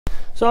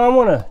So I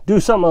want to do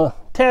something a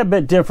tad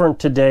bit different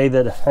today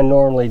that I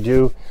normally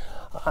do.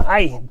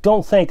 I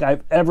don't think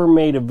I've ever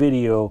made a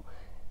video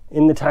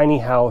in the tiny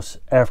house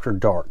after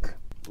dark.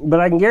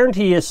 But I can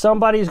guarantee you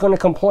somebody's going to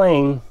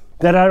complain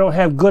that I don't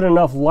have good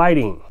enough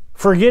lighting,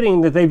 forgetting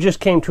that they've just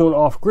came to an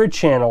off-grid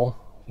channel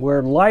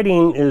where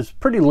lighting is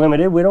pretty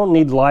limited. We don't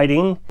need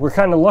lighting. We're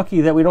kind of lucky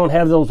that we don't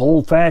have those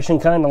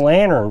old-fashioned kind of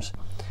lanterns.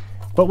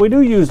 But we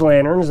do use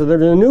lanterns. They're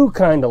the new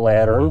kind of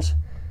lanterns.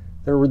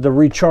 They're the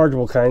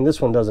rechargeable kind.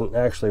 This one doesn't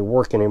actually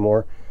work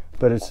anymore,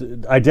 but it's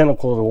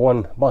identical to the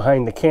one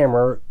behind the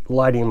camera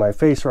lighting my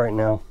face right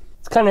now.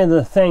 It's kind of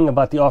the thing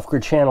about the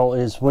off-grid channel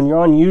is when you're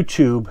on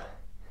YouTube,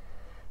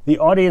 the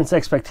audience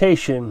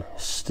expectation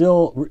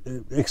still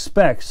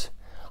expects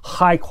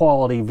high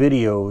quality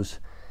videos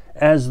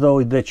as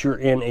though that you're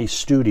in a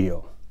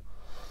studio.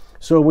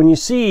 So when you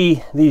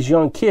see these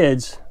young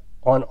kids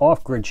on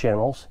off-grid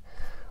channels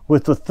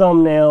with the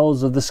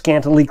thumbnails of the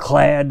scantily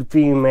clad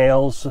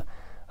females,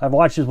 I've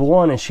watched this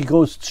one and she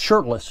goes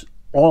shirtless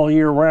all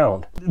year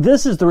round.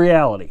 This is the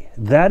reality.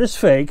 That is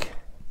fake.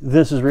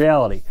 This is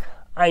reality.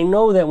 I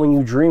know that when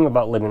you dream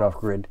about living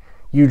off-grid,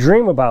 you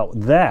dream about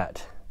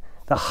that.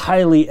 The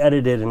highly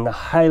edited and the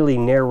highly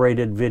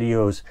narrated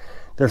videos.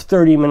 They're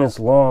 30 minutes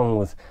long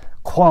with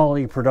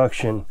quality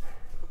production.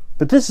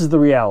 But this is the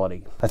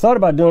reality. I thought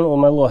about doing it with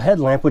my little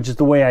headlamp, which is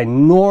the way I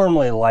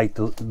normally light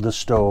the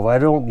stove. I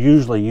don't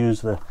usually use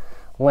the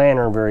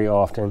lantern very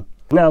often.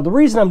 Now, the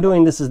reason I'm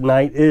doing this at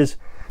night is,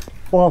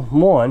 well,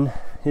 one,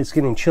 it's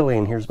getting chilly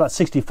in here. It's about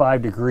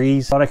 65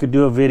 degrees. Thought I could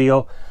do a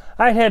video.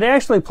 I had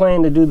actually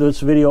planned to do this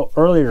video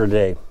earlier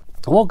today.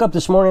 I woke up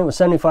this morning, it was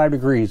 75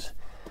 degrees,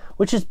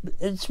 which is,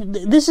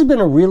 this has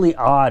been a really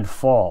odd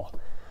fall.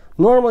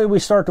 Normally we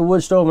start the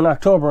wood stove in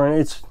October and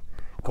it's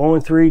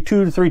going 2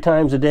 to 3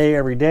 times a day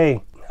every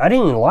day. I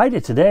didn't even light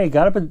it today.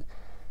 Got up at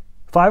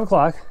 5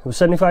 o'clock. It was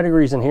 75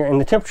 degrees in here and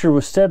the temperature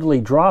was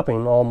steadily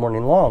dropping all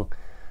morning long.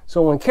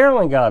 So when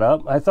Carolyn got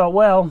up, I thought,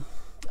 well,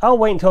 I'll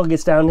wait until it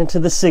gets down into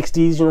the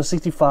 60s, you know,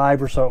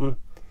 65 or something,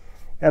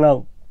 and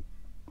I'll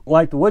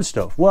light the wood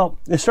stove. Well,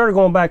 it started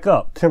going back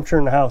up, temperature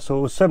in the house, so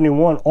it was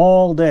 71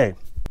 all day.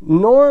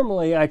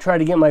 Normally, I try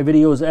to get my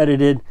videos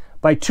edited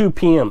by 2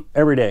 p.m.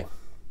 every day.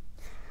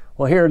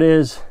 Well, here it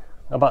is,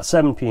 about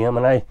 7 p.m.,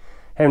 and I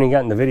haven't even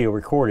gotten the video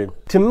recorded.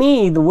 To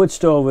me, the wood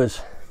stove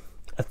is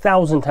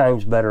 1,000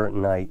 times better at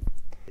night.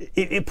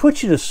 It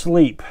puts you to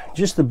sleep,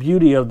 just the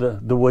beauty of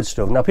the wood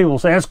stove. Now people will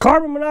say, it's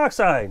carbon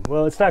monoxide.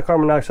 Well, it's not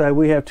carbon monoxide.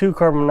 We have 2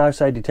 carbon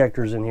monoxide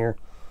detectors in here.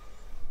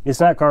 It's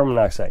not carbon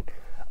monoxide.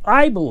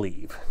 I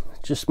believe,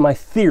 just my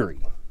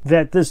theory,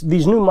 that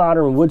these new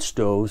modern wood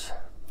stoves,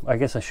 I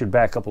guess I should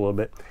back up a little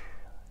bit,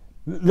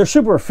 they're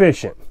super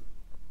efficient.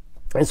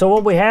 And so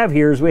what we have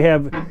here is we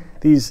have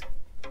these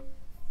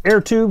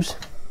air tubes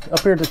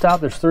up here at the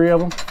top. There's 3 of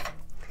them.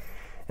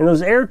 And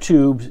those air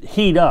tubes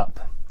heat up.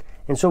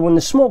 And so when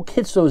the smoke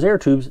hits those air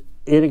tubes,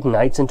 it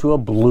ignites into a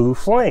blue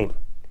flame.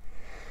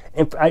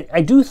 And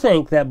I do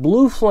think that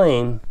blue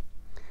flame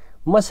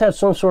must have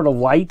some sort of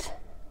light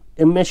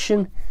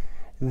emission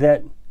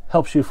that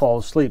helps you fall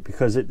asleep,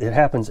 because it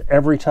happens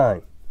every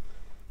time.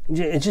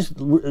 It just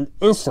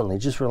instantly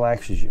just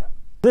relaxes you.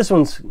 This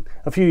one's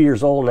a few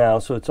years old now,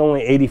 so it's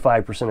only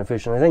 85%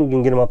 efficient. I think you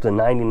can get them up to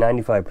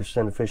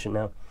 90-95% efficient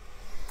now.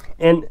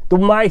 And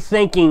my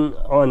thinking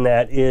on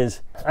that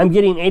is I'm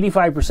getting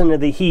 85% of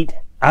the heat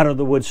out of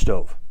the wood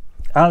stove,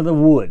 out of the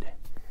wood.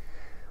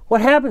 What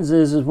happens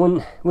is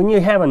when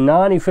you have a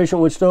non-efficient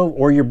wood stove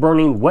or you're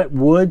burning wet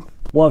wood,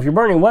 well, if you're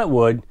burning wet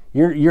wood,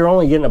 you're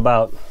only getting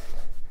about,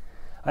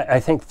 I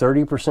think,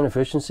 30%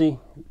 efficiency.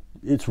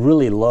 It's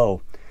really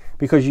low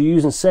because you're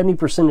using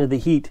 70% of the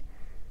heat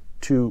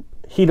to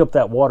heat up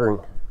that water,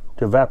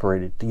 to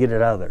evaporate it, to get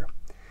it out of there,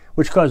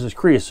 which causes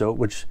creosote,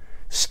 which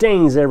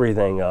stains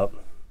everything up.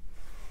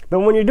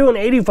 But when you're doing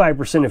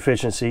 85%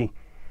 efficiency,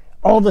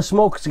 all the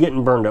smoke's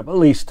getting burned up, at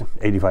least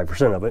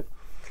 85% of it.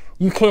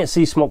 You can't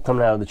see smoke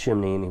coming out of the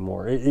chimney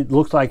anymore. It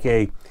looks like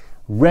a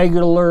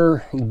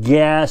regular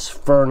gas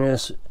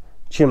furnace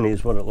chimney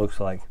is what it looks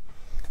like.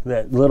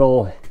 That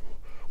little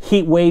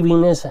heat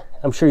waviness,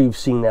 I'm sure you've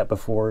seen that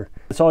before.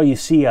 That's all you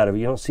see out of it.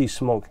 You don't see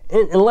smoke,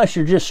 unless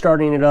you're just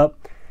starting it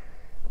up.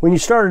 When you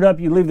start it up,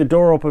 you leave the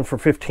door open for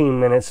 15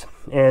 minutes,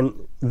 and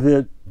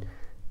the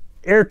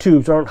air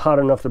tubes aren't hot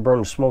enough to burn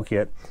the smoke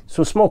yet.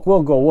 So smoke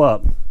will go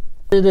up.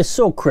 It is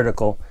so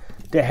critical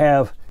to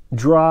have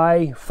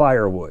dry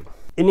firewood.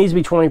 It needs to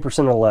be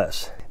 20% or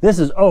less. This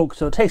is oak,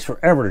 so it takes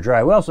forever to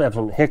dry. We also have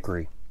some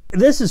hickory.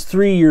 This is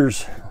 3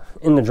 years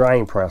in the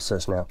drying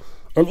process now.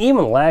 And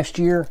even last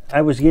year,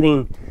 I was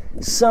getting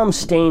some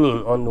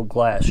staining on the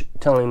glass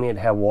telling me it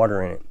had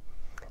water in it.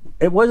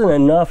 It wasn't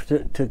enough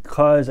to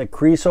cause a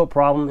creosote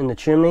problem in the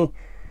chimney,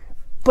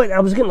 but I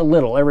was getting a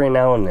little every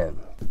now and then.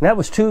 And that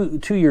was two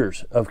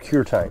years of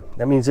cure time.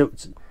 That means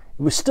it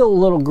was still a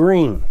little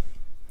green.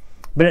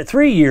 But at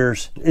 3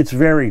 years, it's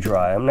very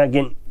dry. I'm not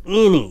getting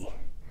any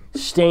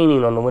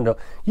staining on the window.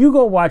 You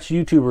go watch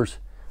YouTubers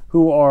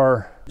who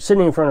are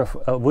sitting in front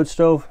of a wood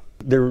stove.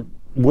 Their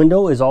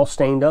window is all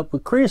stained up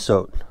with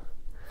creosote.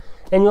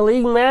 And you'll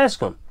even ask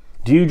them,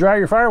 do you dry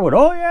your firewood?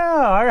 Oh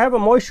yeah, I have a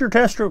moisture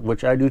tester,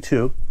 which I do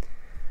too.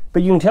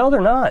 But you can tell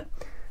they're not.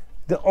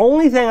 The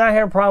only thing I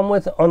have a problem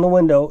with on the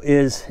window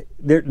is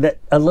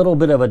a little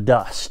bit of a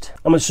dust.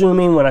 I'm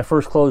assuming when I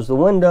first closed the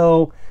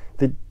window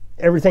that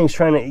everything's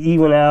trying to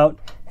even out,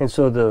 and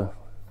so the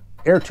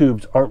air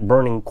tubes aren't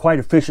burning quite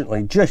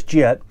efficiently just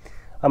yet.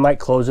 I might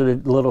close it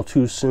a little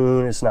too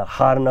soon. It's not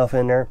hot enough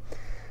in there.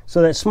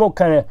 So that smoke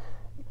kind of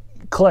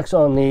collects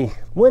on the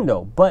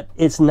window, but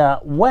it's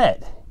not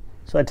wet.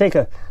 So I take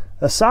a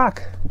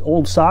sock,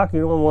 old sock,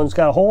 you know, one's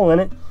got a hole in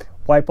it,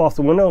 wipe off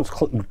the window, it's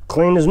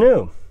clean as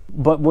new.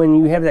 But when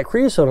you have that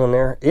creosote on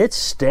there, it's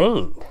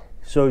stained.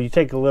 So you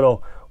take a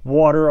little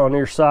water on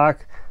your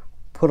sock,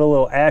 put a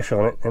little ash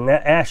on it, and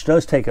that ash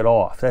does take it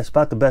off. That's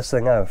about the best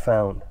thing I've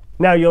found.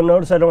 Now you'll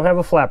notice I don't have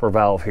a flapper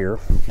valve here.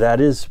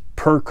 That is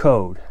per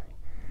code.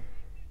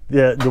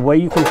 The way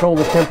you control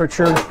the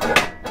temperature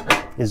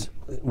is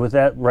with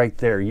that right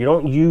there. You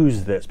don't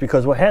use this,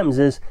 because what happens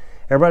is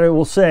everybody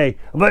will say,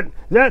 but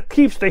that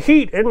keeps the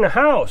heat in the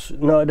house.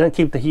 No, it doesn't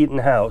keep the heat in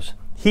the house.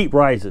 Heat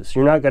rises.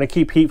 You're not going to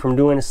keep heat from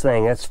doing its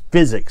thing. That's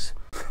physics.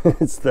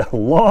 It's the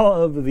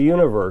law of the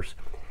universe.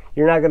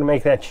 You're not going to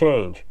make that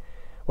change.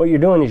 What you're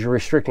doing is you're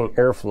restricting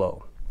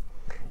airflow.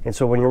 And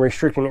so when you're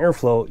restricting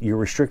airflow, you're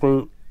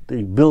restricting the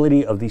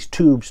ability of these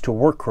tubes to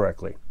work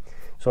correctly.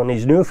 So on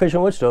these new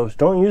efficient wood stoves,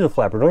 don't use a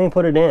flapper. Don't even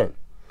put it in.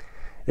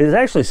 It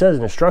actually says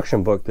in the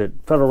instruction book that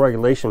federal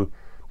regulation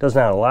does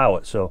not allow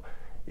it. So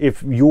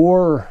if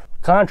your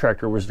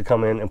contractor was to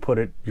come in and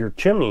put your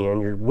chimney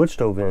in, your wood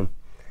stove in,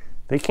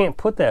 they can't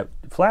put that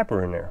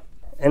flapper in there.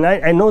 And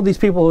I know these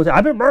people who say,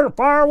 I've been burning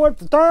firewood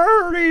for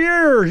 30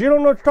 years. You don't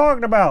know what you're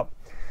talking about.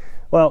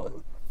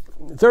 Well,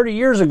 30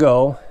 years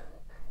ago,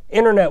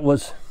 internet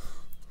was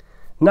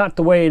not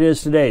the way it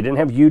is today. Didn't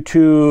have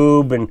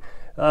YouTube, and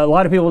a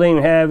lot of people didn't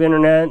even have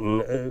internet.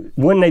 And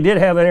when they did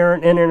have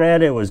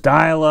internet, it was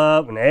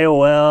dial-up and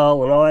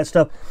AOL and all that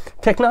stuff.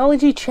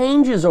 Technology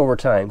changes over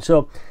time.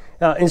 So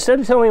instead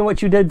of telling me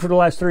what you did for the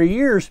last 3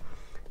 years,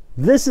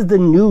 this is the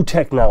new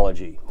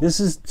technology. This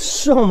is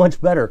so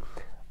much better.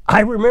 I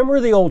remember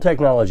the old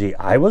technology.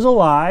 I was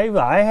alive.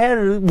 I had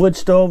a wood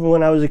stove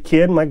when I was a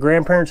kid. My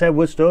grandparents had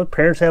wood stoves.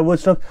 Parents had wood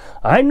stoves.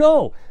 I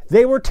know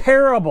they were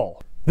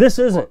terrible. This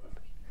isn't.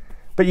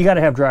 But you got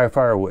to have dry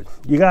firewood.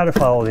 You got to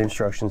follow the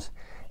instructions.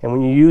 And when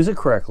you use it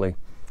correctly,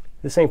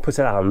 this thing puts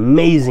out an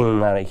amazing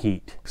amount of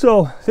heat.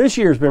 So this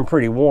year's been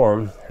pretty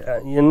warm.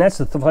 And that's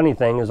the funny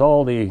thing, is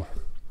all the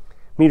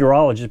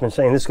meteorologists have been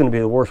saying this is going to be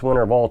the worst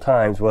winter of all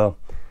times. Well,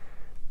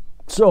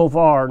 so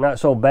far, not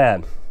so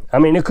bad. I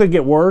mean, it could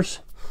get worse,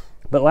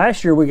 but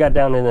last year we got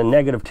down in the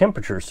negative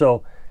temperature,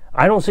 so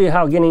I don't see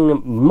how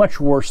getting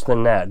much worse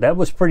than that. That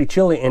was pretty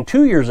chilly, and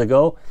 2 years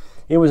ago,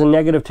 it was in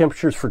negative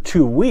temperatures for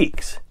 2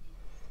 weeks.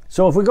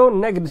 So if we go to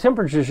negative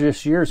temperatures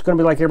this year, it's going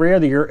to be like every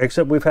other year,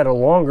 except we've had a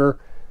longer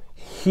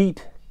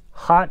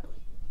hot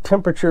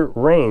temperature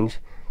range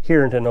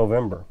here into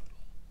November.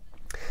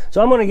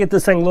 So I'm going to get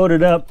this thing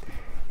loaded up,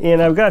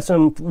 and I've got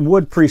some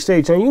wood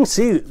pre-staged. Now you can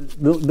see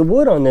the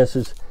wood on this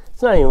is,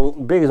 it's not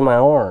even big as my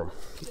arm,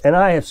 and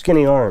I have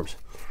skinny arms.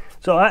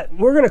 So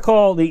we're going to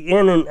call the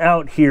in and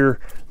out here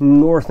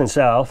north and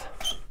south.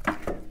 I'm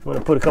going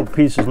to put a couple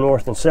pieces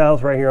north and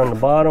south right here on the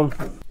bottom.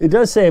 It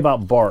does say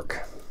about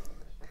bark.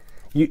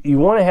 You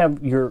want to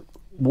have your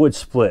wood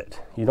split.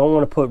 You don't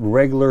want to put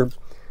regular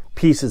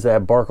pieces that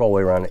have bark all the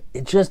way around it.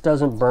 It just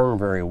doesn't burn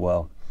very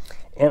well.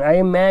 And I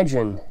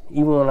imagine,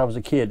 even when I was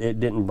a kid, it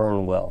didn't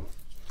burn well.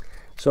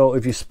 So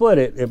if you split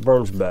it, it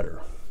burns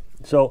better.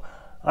 So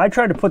I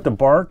tried to put the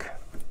bark,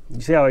 you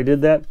see how I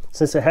did that?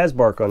 Since it has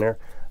bark on there,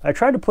 I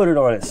tried to put it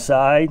on its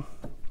side,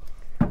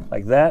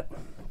 like that.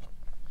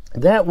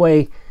 That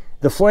way,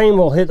 the flame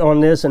will hit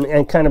on this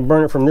and kind of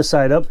burn it from this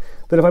side up.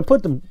 But if I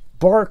put the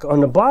bark on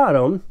the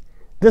bottom,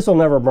 this will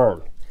never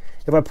burn.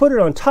 If I put it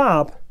on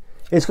top,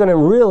 it's going to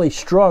really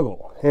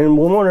struggle, and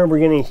we won't ever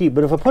get any heat.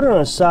 But if I put it on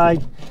the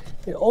side,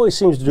 it always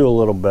seems to do a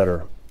little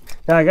better.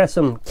 Now I got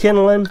some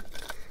kindling,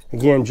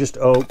 again, just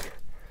oak.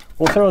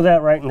 We'll throw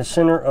that right in the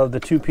center of the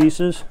two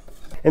pieces.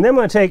 And then I'm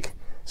going to take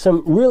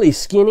some really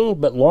skinny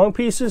but long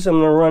pieces. I'm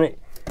going to run it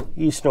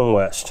east and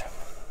west.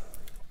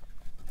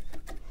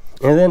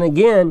 And then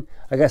again,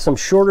 I got some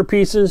shorter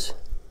pieces,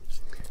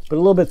 but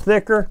a little bit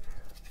thicker.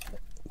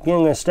 Again,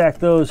 I'm going to stack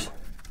those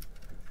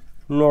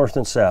north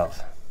and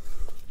south.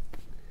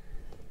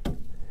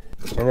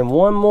 And then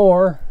one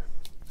more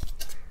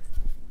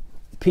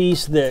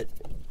piece that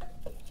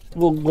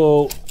will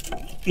go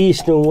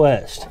east and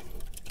west.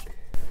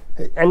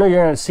 I know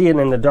you're not see it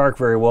in the dark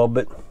very well,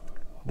 but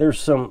there's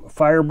some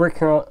fire brick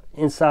here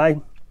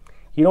inside.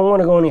 You don't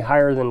want to go any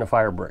higher than the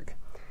fire brick.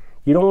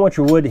 You don't want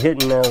your wood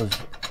hitting those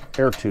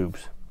air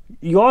tubes.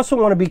 You also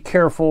want to be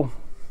careful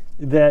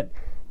that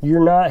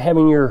you're not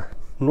having your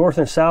north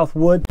and south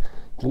wood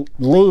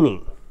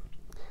leaning,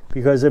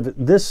 because if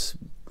this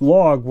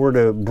log were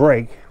to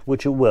break,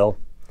 which it will,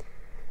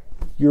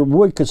 your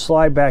wood could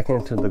slide back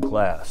into the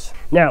glass.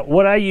 Now,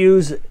 what I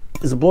use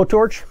is a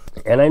blowtorch.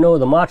 And I know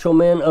the macho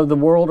men of the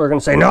world are going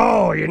to say,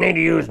 no, you need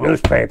to use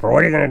newspaper.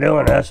 What are you going to do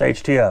in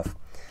SHTF?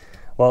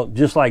 Well,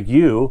 just like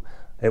you,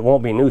 it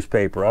won't be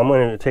newspaper. I'm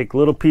going to take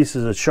little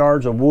pieces of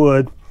shards of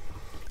wood,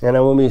 and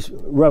I'm going to be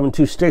rubbing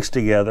two sticks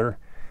together.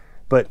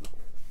 But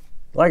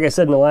like I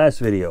said in the last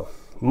video,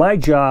 my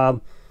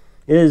job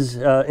is,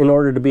 in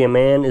order to be a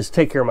man, is to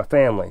take care of my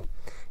family.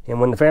 And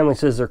when the family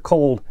says they're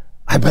cold,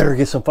 I better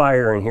get some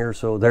fire in here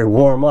so they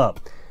warm up.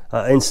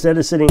 Instead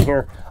of sitting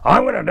here,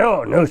 I'm going to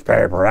do a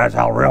newspaper. That's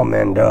how real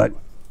men do it.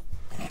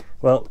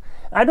 Well,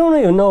 I don't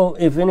even know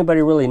if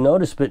anybody really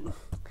noticed, but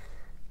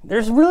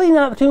there's really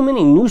not too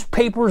many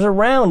newspapers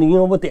around, you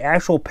know, with the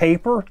actual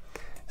paper.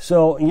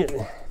 So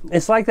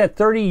it's like that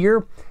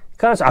 30-year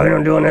concept. I've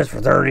been doing this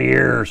for 30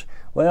 years.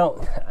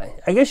 Well,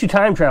 I guess you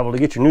time travel to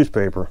get your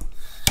newspaper.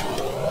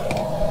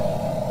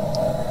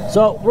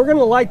 So we're going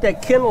to light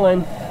that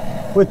kindling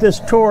with this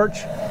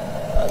torch.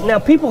 Now,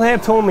 people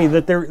have told me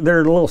that they're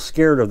a little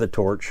scared of the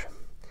torch.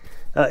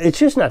 It's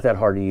just not that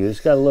hard to use.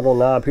 It's got a little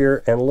knob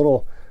here and a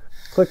little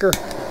clicker,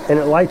 and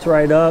it lights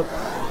right up.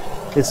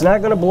 It's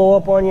not going to blow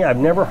up on you. I've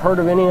never heard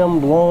of any of them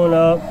blowing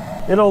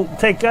up. It'll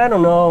take, I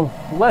don't know,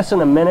 less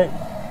than a minute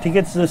to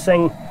get this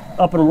thing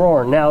up and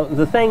roaring. Now,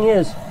 the thing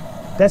is,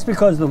 that's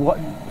because the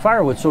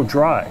firewood's so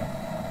dry.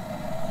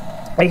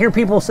 I hear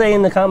people say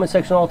in the comment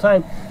section all the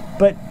time,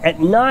 but at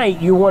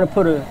night you want to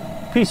put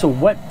a piece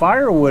of wet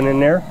firewood in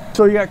there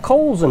so you got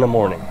coals in the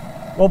morning.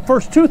 Well,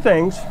 first two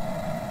things,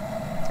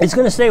 it's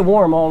going to stay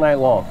warm all night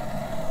long.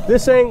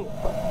 This thing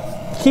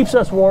keeps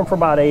us warm for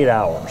about 8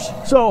 hours.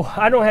 So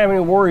I don't have any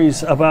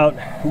worries about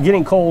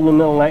getting cold in the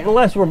middle of the night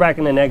unless we're back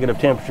in the negative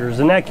temperatures.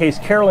 In that case,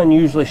 Carolyn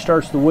usually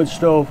starts the wood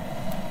stove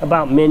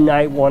about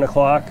midnight, 1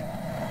 o'clock.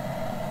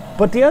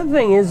 But the other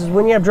thing is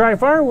when you have dry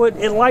firewood,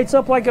 it lights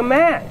up like a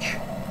match.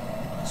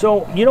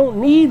 So you don't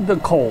need the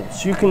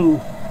coals. You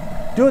can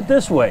do it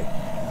this way.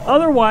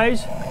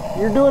 Otherwise,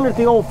 you're doing it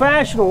the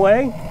old-fashioned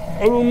way,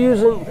 and you're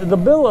using the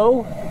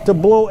billow to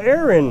blow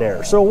air in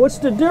there. So what's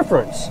the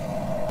difference?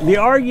 The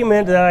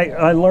argument that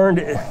I learned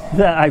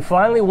that I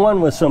finally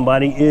won with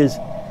somebody is,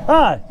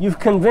 you've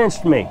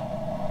convinced me.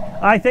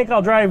 I think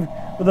I'll drive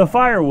with the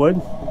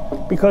firewood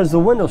because the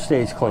window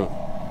stays clean.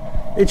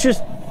 It's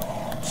just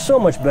so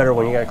much better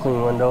when you got a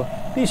clean window.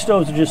 These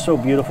stoves are just so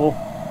beautiful.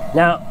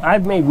 Now,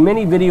 I've made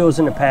many videos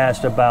in the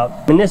past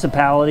about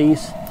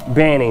municipalities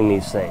banning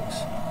these things.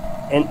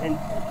 And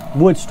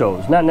wood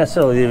stoves, not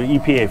necessarily the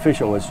EPA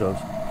efficient wood stoves.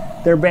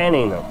 They're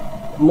banning them.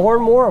 More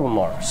and more of them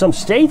are. Some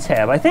states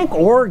have. I think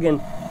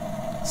Oregon,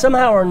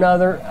 somehow or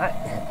another,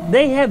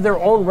 they have their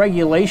own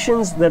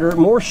regulations that are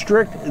more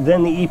strict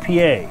than the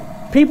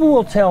EPA. People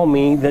will tell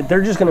me that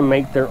they're just going to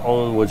make their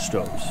own wood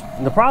stoves.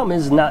 And the problem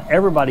is not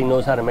everybody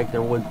knows how to make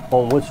their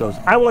own wood stoves.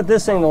 I want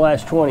this thing to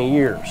last 20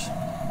 years,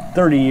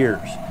 30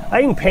 years.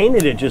 I even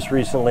painted it just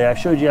recently. I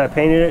showed you I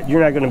painted it. You're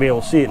not going to be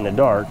able to see it in the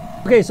dark.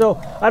 Okay,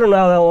 so I don't know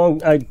how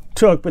long I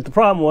took, but the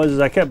problem was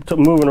I kept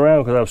moving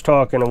around because I was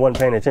talking and wasn't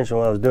paying attention to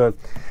what I was doing.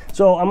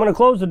 So I'm going to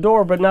close the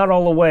door, but not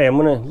all the way. I'm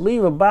going to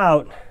leave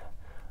about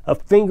a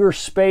finger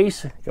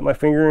space. Got my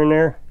finger in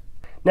there.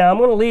 Now I'm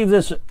going to leave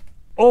this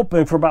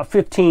open for about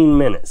 15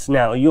 minutes.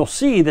 Now you'll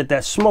see that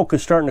that smoke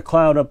is starting to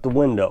cloud up the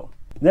window.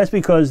 That's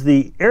because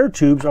the air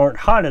tubes aren't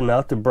hot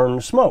enough to burn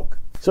the smoke.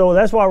 So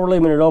that's why we're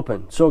leaving it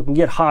open, so it can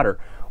get hotter.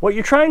 What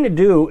you're trying to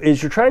do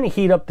is you're trying to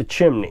heat up the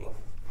chimney.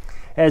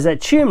 As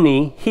that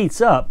chimney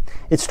heats up,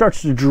 it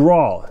starts to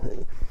draw.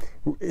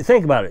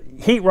 Think about it.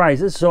 Heat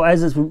rises, so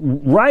as it's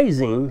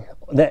rising,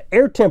 the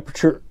air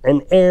temperature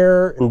and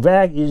air and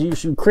vacuum,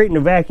 you're creating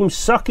a vacuum,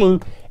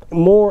 sucking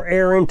more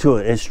air into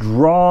it. It's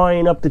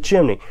drawing up the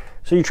chimney.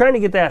 So you're trying to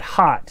get that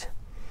hot.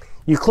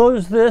 You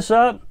close this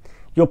up,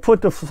 you'll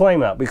put the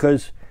flame out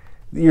because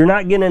you're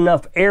not getting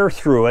enough air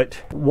through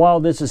it while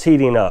this is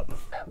heating up.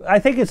 I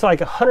think it's like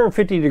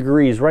 150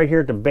 degrees right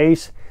here at the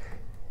base.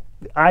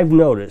 I've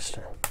noticed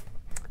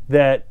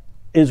that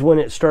is when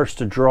it starts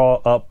to draw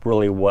up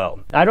really well.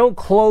 I don't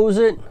close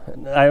it.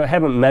 I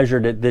haven't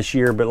measured it this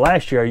year, but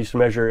last year I used to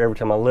measure it every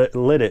time I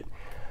lit it.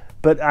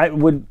 But I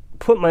would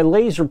put my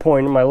laser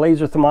pointer, my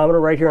laser thermometer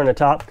right here on the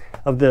top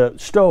of the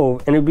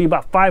stove, and it'd be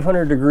about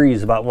 500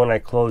 degrees about when I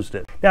closed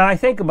it. Now I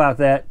think about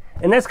that,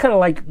 and that's kind of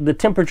like the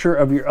temperature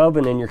of your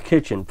oven in your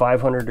kitchen,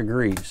 500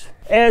 degrees.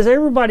 As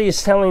everybody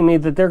is telling me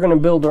that they're going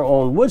to build their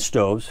own wood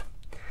stoves,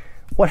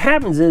 what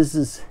happens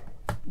is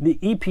the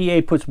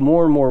EPA puts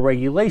more and more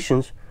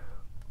regulations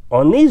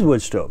on these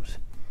wood stoves,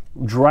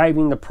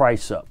 driving the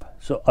price up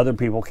so other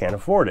people can't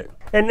afford it.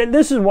 And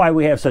this is why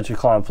we have such a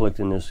conflict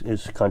in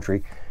this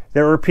country.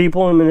 There are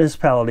people in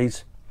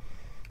municipalities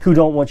who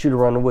don't want you to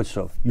run a wood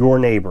stove, your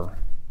neighbor.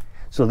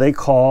 So they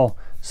call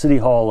City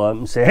Hall up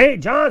and say, hey,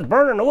 John's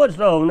burning the wood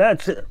stove and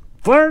that's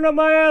flaring up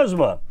my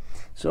asthma.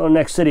 So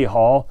next City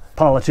Hall,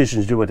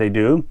 politicians do what they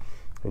do.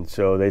 And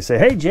so they say,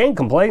 hey, Jane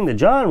complained that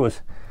John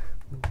was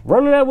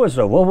running that wood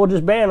stove. Well, we'll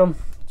just ban them.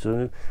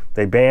 So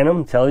they ban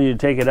them, tell you to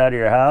take it out of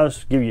your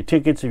house, give you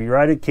tickets if you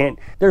ride it. Can't.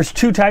 There's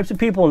two types of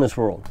people in this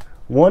world.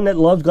 One that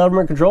loves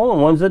government control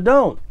and ones that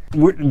don't.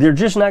 They're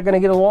just not going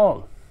to get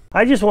along.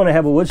 I just want to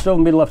have a wood stove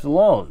and be left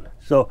alone.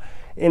 So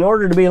in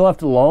order to be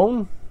left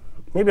alone,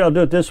 maybe I'll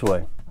do it this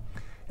way.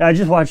 And I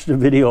just watched a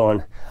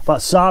video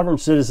about sovereign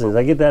citizens.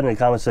 I get that in the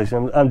comment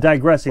section. I'm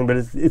digressing, but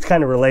it's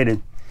kind of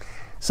related.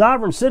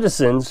 Sovereign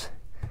citizens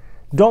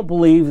don't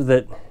believe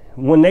that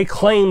when they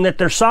claim that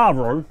they're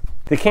sovereign,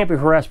 they can't be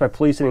harassed by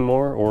police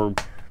anymore or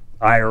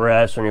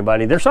IRS or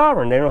anybody. They're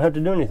sovereign. They don't have to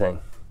do anything.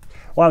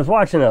 Well, I was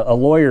watching a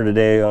lawyer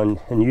today on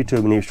YouTube,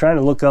 and he was trying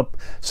to look up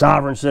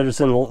sovereign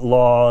citizen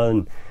law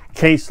and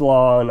case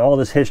law and all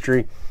this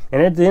history.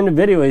 And at the end of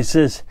the video, he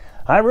says,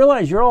 I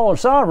realize you're all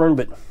sovereign,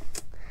 but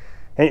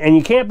and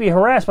you can't be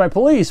harassed by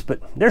police,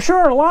 but there sure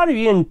are a lot of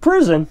you in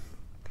prison.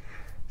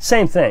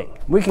 Same thing.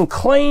 We can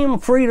claim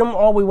freedom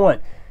all we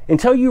want.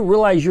 Until you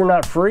realize you're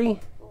not free,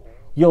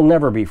 you'll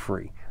never be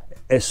free.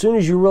 As soon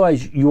as you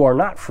realize you are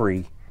not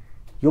free,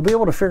 you'll be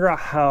able to figure out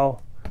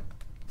how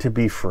to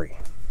be free.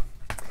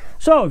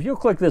 So if you'll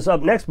click this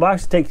up next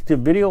box, take you to a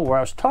video where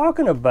I was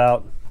talking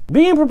about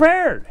being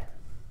prepared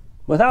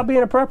without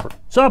being a prepper.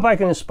 So if I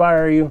can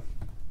inspire you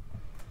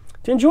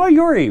to enjoy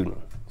your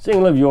evening, so you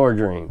can live your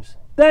dreams.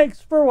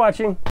 Thanks for watching.